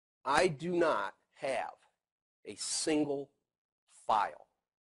I do not have a single file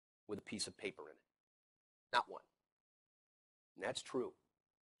with a piece of paper in it. Not one. And that's true.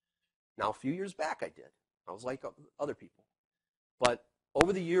 Now, a few years back I did. I was like other people. But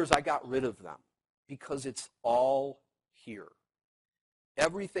over the years I got rid of them because it's all here.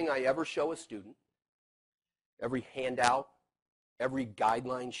 Everything I ever show a student, every handout, every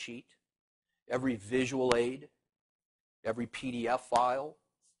guideline sheet, every visual aid, every PDF file,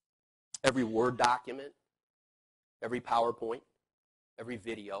 every Word document, every PowerPoint, every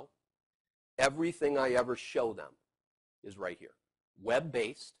video, everything I ever show them is right here.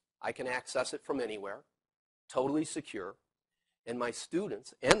 Web-based, I can access it from anywhere, totally secure, and my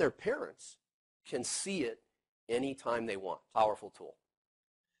students and their parents can see it anytime they want. Powerful tool.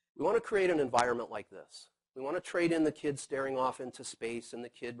 We want to create an environment like this. We want to trade in the kid staring off into space and the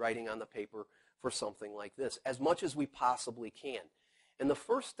kid writing on the paper for something like this, as much as we possibly can. And the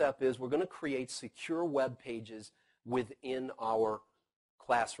first step is we're going to create secure web pages within our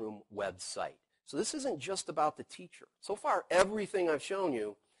classroom website. So this isn't just about the teacher. So far, everything I've shown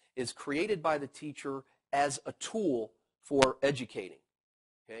you is created by the teacher as a tool for educating.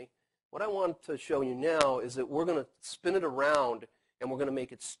 Okay? What I want to show you now is that we're going to spin it around and we're going to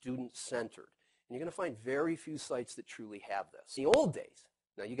make it student-centered. And you're going to find very few sites that truly have this. In the old days,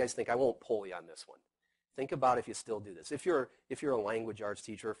 now you guys think I won't pull you on this one. Think about if you still do this. If you're a language arts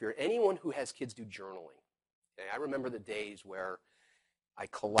teacher, if you're anyone who has kids do journaling. Okay? I remember the days where I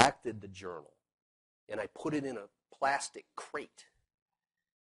collected the journal and I put it in a plastic crate.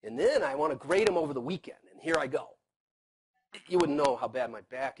 And then I want to grade them over the weekend, and here I go. You wouldn't know how bad my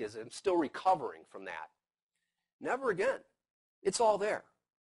back is. I'm still recovering from that. Never again. It's all there.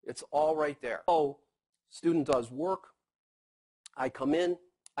 It's all right there. So, student does work. I come in.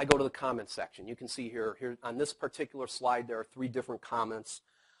 I go to the comments section. You can see here on this particular slide, there are 3 different comments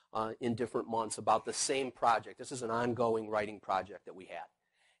in different months about the same project. This is an ongoing writing project that we had.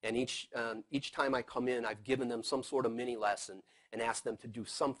 And each time I come in, I've given them some sort of mini lesson and asked them to do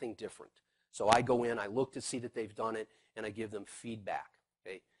something different. So I go in, I look to see that they've done it, and I give them feedback.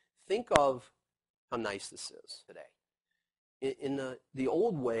 Okay? Think of how nice this is today. In the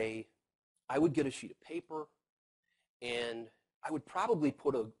old way, I would get a sheet of paper, and I would probably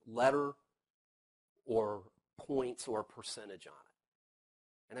put a letter or points or a percentage on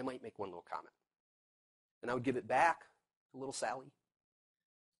it. And I might make one little comment. And I would give it back to little Sally,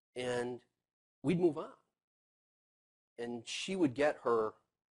 and we'd move on. And she would get her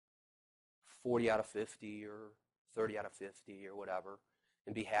 40 out of 50 or 30 out of 50 or whatever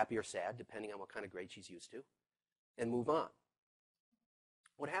and be happy or sad, depending on what kind of grade she's used to, and move on.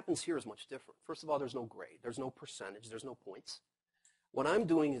 What happens here is much different. First of all, there's no grade. There's no percentage. There's no points. What I'm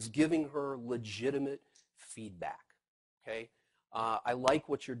doing is giving her legitimate feedback. Okay? I like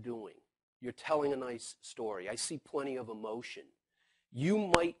what you're doing. You're telling a nice story. I see plenty of emotion.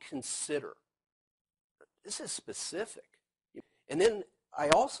 You might consider. This is specific. And then I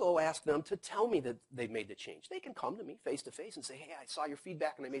also ask them to tell me that they've made the change. They can come to me face to face and say, hey, I saw your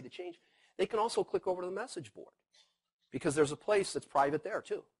feedback and I made the change. They can also click over to the message board because there's a place that's private there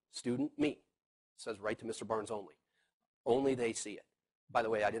too. Student, me. It says right to Mr. Barnes only. Only they see it. By the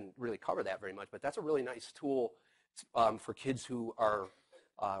way, I didn't really cover that very much, but that's a really nice tool for kids who are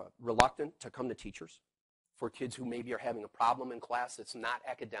reluctant to come to teachers, for kids who maybe are having a problem in class that's not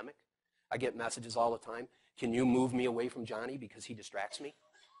academic. I get messages all the time. Can you move me away from Johnny because he distracts me?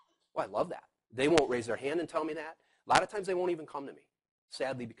 Well, I love that. They won't raise their hand and tell me that. A lot of times they won't even come to me,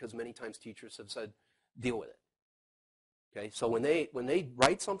 sadly, because many times teachers have said, deal with it. Okay, so when they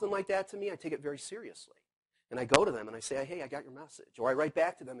write something like that to me, I take it very seriously. And I go to them and I say, hey, I got your message. Or I write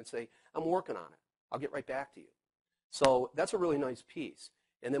back to them and say, I'm working on it. I'll get right back to you. So that's a really nice piece.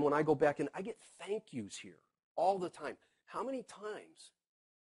 And then when I go back in, I get thank yous here all the time. How many times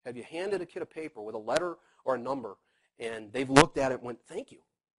have you handed a kid a paper with a letter or a number and they've looked at it and went, thank you?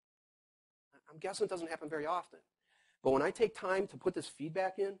 I'm guessing it doesn't happen very often. But when I take time to put this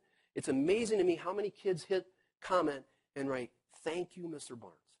feedback in, it's amazing to me how many kids hit comment and write, thank you, Mr.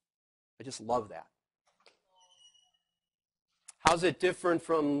 Barnes. I just love that. How's it different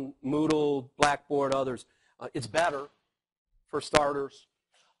from Moodle, Blackboard, others? It's better, for starters,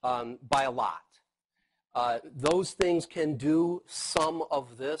 by a lot. Those things can do some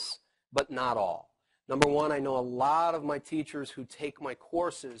of this, but not all. Number one, I know a lot of my teachers who take my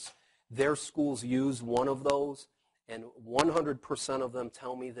courses, their schools use one of those, and 100% of them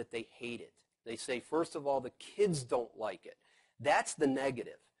tell me that they hate it. They say, first of all, the kids don't like it. That's the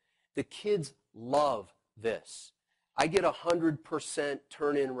negative. The kids love this. I get 100%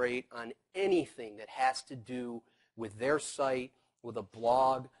 turn-in rate on anything that has to do with their site, with a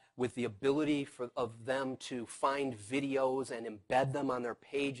blog, with the ability of them to find videos and embed them on their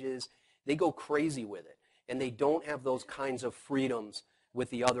pages. They go crazy with it. And they don't have those kinds of freedoms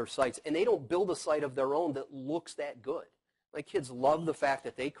with the other sites. And they don't build a site of their own that looks that good. My kids love the fact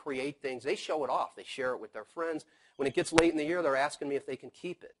that they create things. They show it off. They share it with their friends. When it gets late in the year, they're asking me if they can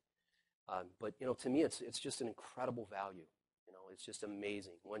keep it. But to me, it's just an incredible value. It's just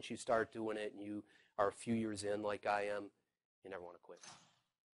amazing. Once you start doing it and you are a few years in like I am, you never want to quit.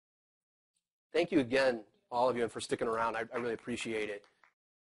 Thank you again, all of you, and for sticking around. I really appreciate it.